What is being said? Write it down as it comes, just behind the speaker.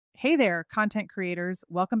Hey there, content creators.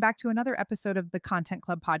 Welcome back to another episode of the Content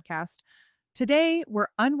Club podcast. Today, we're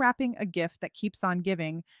unwrapping a gift that keeps on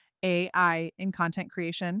giving, AI in content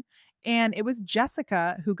creation. And it was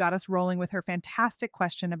Jessica who got us rolling with her fantastic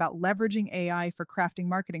question about leveraging AI for crafting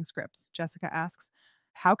marketing scripts. Jessica asks,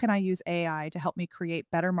 how can I use AI to help me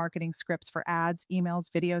create better marketing scripts for ads,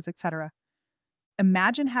 emails, videos, etc.?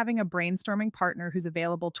 Imagine having a brainstorming partner who's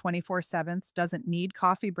available 24/7, doesn't need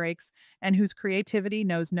coffee breaks, and whose creativity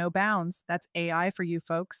knows no bounds. That's AI for you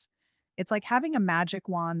folks. It's like having a magic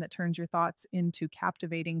wand that turns your thoughts into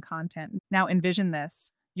captivating content. Now envision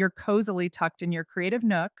this. You're cozily tucked in your creative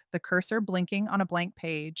nook, the cursor blinking on a blank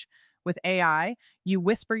page. With AI, you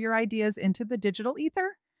whisper your ideas into the digital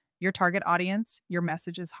ether, your target audience, your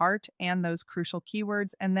message's heart, and those crucial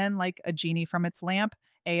keywords, and then, like a genie from its lamp,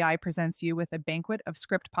 AI presents you with a banquet of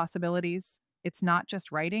script possibilities. It's not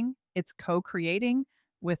just writing, it's co creating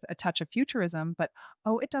with a touch of futurism, but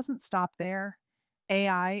oh, it doesn't stop there.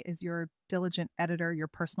 AI is your diligent editor, your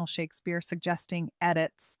personal Shakespeare, suggesting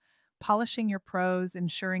edits, polishing your prose,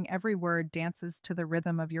 ensuring every word dances to the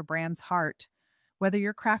rhythm of your brand's heart. Whether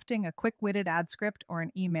you're crafting a quick witted ad script or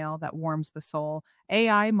an email that warms the soul,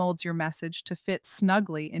 AI molds your message to fit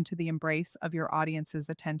snugly into the embrace of your audience's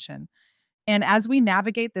attention. And as we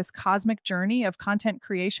navigate this cosmic journey of content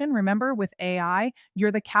creation, remember with AI,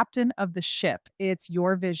 you're the captain of the ship. It's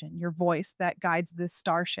your vision, your voice that guides this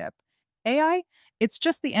starship. AI, it's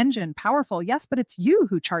just the engine, powerful, yes, but it's you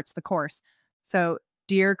who charts the course. So,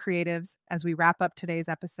 dear creatives, as we wrap up today's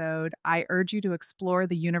episode, I urge you to explore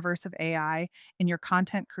the universe of AI in your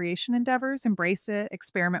content creation endeavors, embrace it,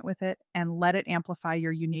 experiment with it, and let it amplify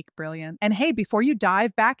your unique brilliance. And hey, before you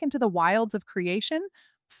dive back into the wilds of creation,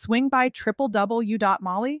 swing by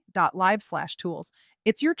www.molly.live/tools.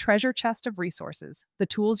 It's your treasure chest of resources, the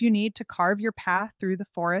tools you need to carve your path through the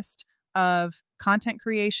forest of content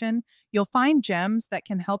creation. You'll find gems that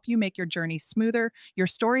can help you make your journey smoother, your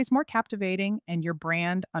stories more captivating, and your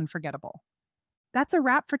brand unforgettable. That's a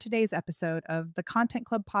wrap for today's episode of the Content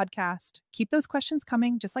Club podcast. Keep those questions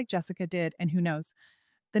coming, just like Jessica did, and who knows,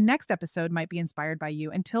 the next episode might be inspired by you.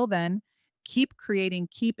 Until then, keep creating,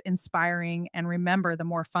 keep inspiring, and remember, the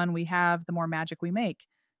more fun we have, the more magic we make.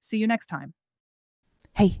 See you next time.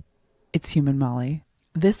 Hey, it's Human Molly.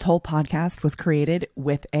 This whole podcast was created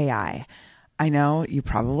with AI. I know you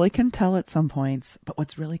probably can tell at some points, but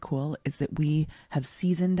what's really cool is that we have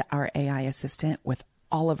seasoned our AI assistant with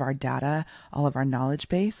all of our data, all of our knowledge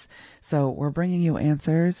base. So we're bringing you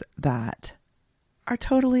answers that are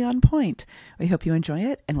totally on point. We hope you enjoy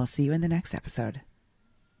it, and we'll see you in the next episode.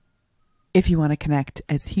 If you want to connect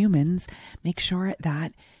as humans, make sure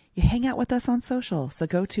that you hang out with us on social. So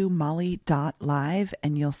go to molly.live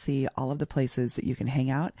and you'll see all of the places that you can hang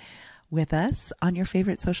out with us on your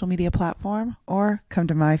favorite social media platform, or come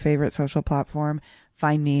to my favorite social platform.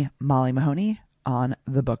 Find me, Molly Mahoney, on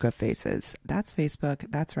the Book of Faces. That's Facebook.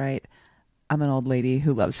 That's right. I'm an old lady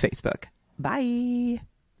who loves Facebook. Bye.